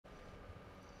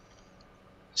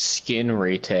Skin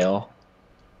retail.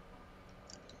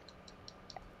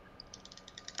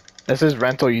 This is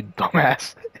rental, you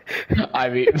dumbass. I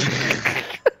mean,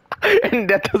 And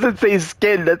that doesn't say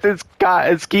skin, that says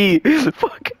ski.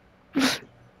 Fuck.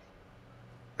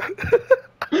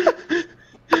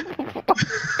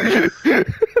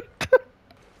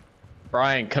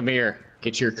 Brian, come here.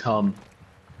 Get your cum.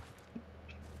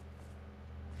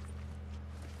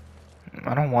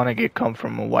 I don't want to get cum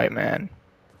from a white man.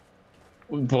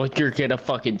 Well, you're gonna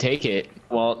fucking take it.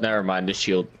 Well, never mind. The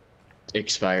shield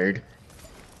expired.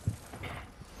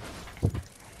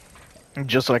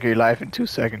 Just like your life in 2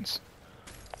 seconds.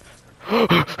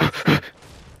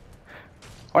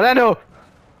 Orlando!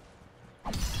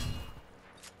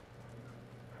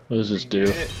 What does this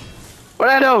do?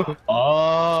 Orlando!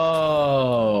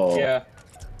 Oh. Yeah.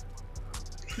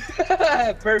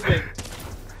 Perfect.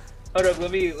 Hold up,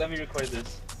 let me record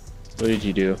this. What did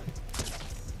you do?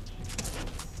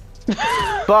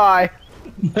 Bye!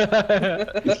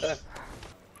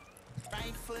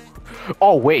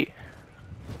 Oh, wait.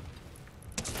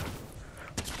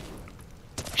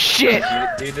 Shit!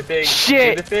 Do the thing.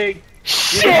 Shit! Do the thing. Do the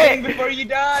Shit! thing before you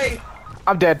die.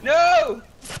 I'm dead. No!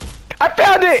 I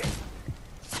found it!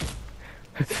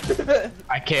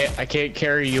 I can't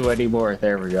carry you anymore.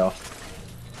 There we go.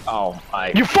 Oh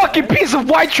my. You fucking piece of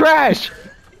white trash!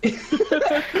 You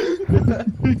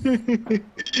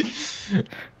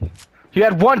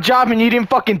had one job and you didn't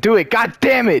fucking do it. God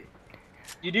damn it!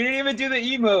 You didn't even do the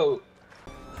emote.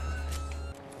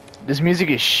 This music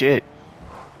is shit.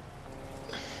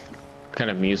 What kind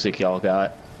of music y'all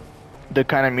got? The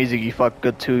kind of music you fuck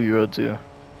a 2-year-old to.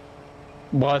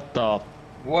 What the?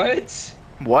 What?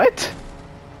 What?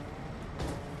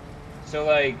 So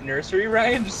like nursery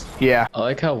rhymes? Yeah. I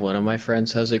like how one of my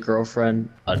friends has a girlfriend,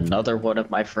 another one of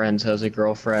my friends has a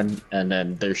girlfriend, and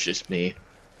then there's just me.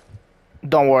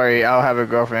 Don't worry, I'll have a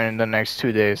girlfriend in the next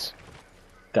 2 days.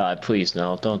 God, please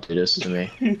no, don't do this to me.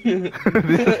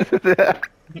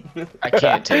 I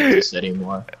can't take this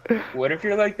anymore. What if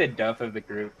you're like the duff of the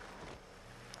group?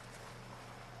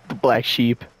 The black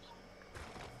sheep.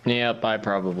 Yep, I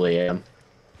probably am.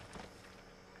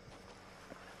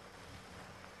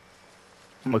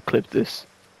 I'm gonna clip this.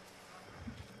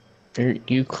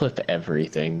 You clip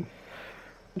everything.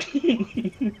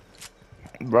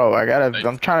 Bro,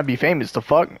 I'm trying to be famous. The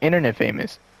fuck? Internet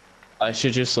famous. I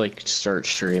should just like start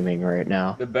streaming right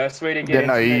now. The best way to Yeah, get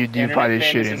no, internet, you internet probably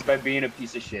famous shouldn't. is by being a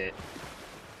piece of shit.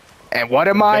 And what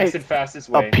am The I? best and fastest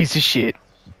A way. piece of shit.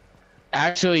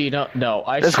 Actually, you don't. No,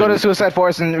 I. Let's go to Suicide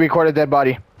Forest and record a dead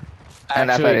body. And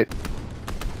laugh at it.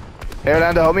 Hey,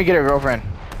 Orlando, help me get a girlfriend.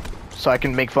 So I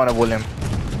can make fun of William.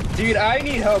 Dude, I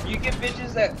need help. You get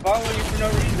bitches that follow you for no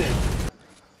reason.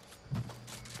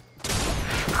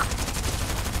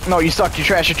 No, you suck. You're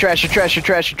trash. You're trash. You're trash. You're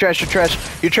trash. You're trash. You're trash.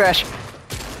 You're trash.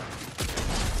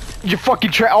 You're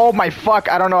fucking trash. Oh my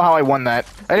fuck. I don't know how I won that.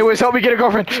 Anyways, help me get a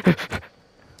girlfriend.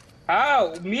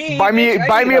 How? Me? buy me Bitch, I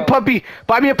buy need me a help. puppy.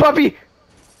 Buy me a puppy.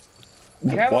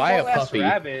 You have Why a a whole ass puppy?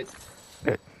 rabbit.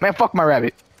 Man, fuck my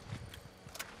rabbit.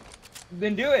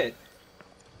 Then do it.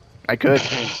 I could.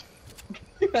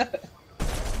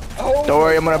 Oh, Don't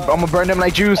worry, I'm gonna burn them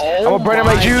like juice. I'm Oh gonna burn them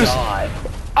like my juice. God.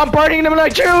 I'm burning them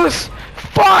like juice.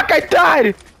 Fuck, I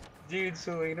died. Dude,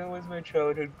 Selena was my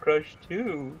childhood crush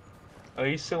too. I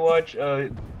used to watch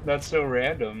That's So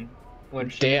Random. When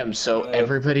she, Damn, so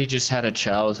everybody just had a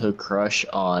childhood crush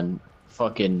on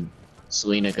fucking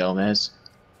Selena Gomez.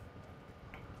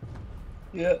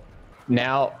 Yeah.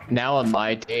 Now in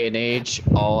my day and age,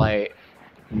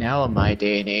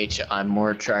 I'm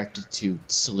more attracted to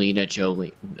Selena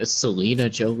Jolene. Selena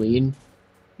Jolene?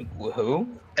 Who?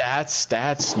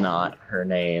 That's not her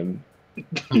name.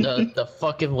 The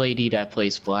fucking lady that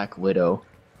plays Black Widow.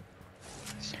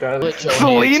 Scarlett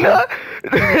Selena?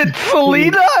 It's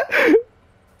Selena?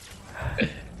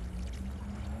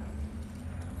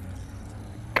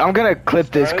 I'm gonna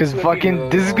clip this because fucking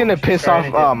this is gonna piss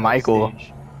off Michael.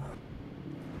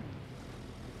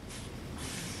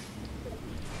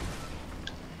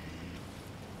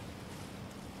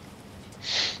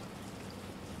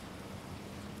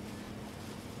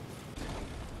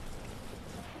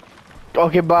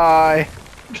 Okay, bye.